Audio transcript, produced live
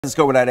Let's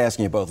go without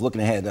asking you both.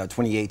 Looking ahead,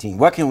 2018,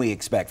 what can we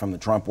expect from the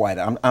Trump White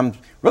House? I'm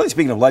really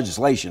speaking of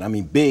legislation. I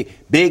mean, big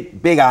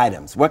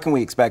items. What can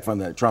we expect from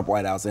the Trump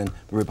White House and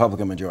the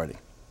Republican majority?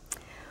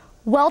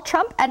 Well,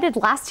 Trump ended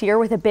last year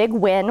with a big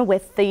win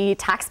with the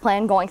tax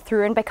plan going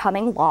through and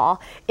becoming law.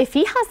 If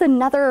he has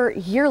another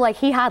year like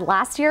he had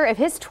last year, if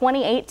his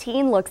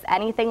 2018 looks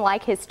anything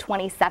like his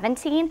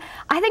 2017,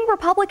 I think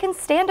Republicans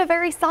stand a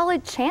very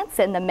solid chance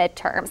in the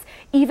midterms,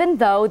 even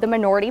though the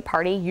minority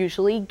party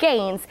usually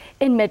gains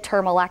in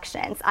midterm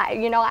elections.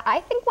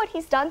 I think what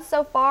he's done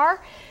so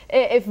far,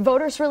 if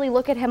voters really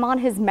look at him on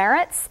his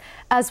merits,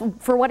 as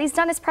for what he's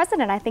done as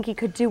president, I think he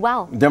could do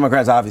well.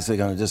 Democrats obviously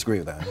going to disagree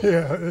with that.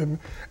 Yeah,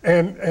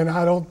 and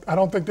I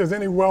don't think there's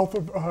any wealth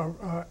of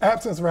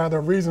absence, rather,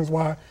 of reasons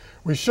why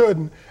we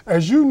shouldn't.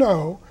 As you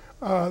know,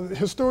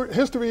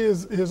 history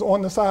is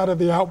on the side of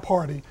the out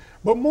party.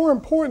 But more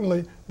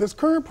importantly, this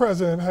current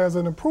president has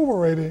an approval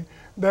rating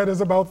that is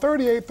about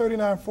 38,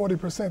 39,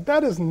 40%.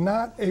 That is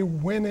not a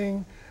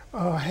winning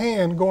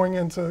hand going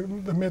into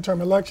the midterm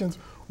elections.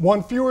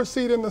 One fewer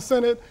seat in the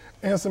Senate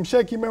and some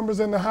shaky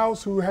members in the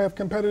House who have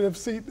competitive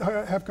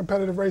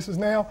races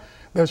now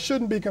that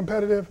shouldn't be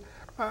competitive.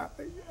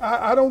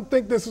 I don't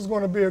think this is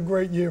going to be a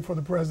great year for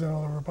the president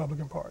of the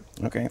Republican Party.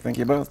 Okay, thank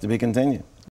you both. To be continued.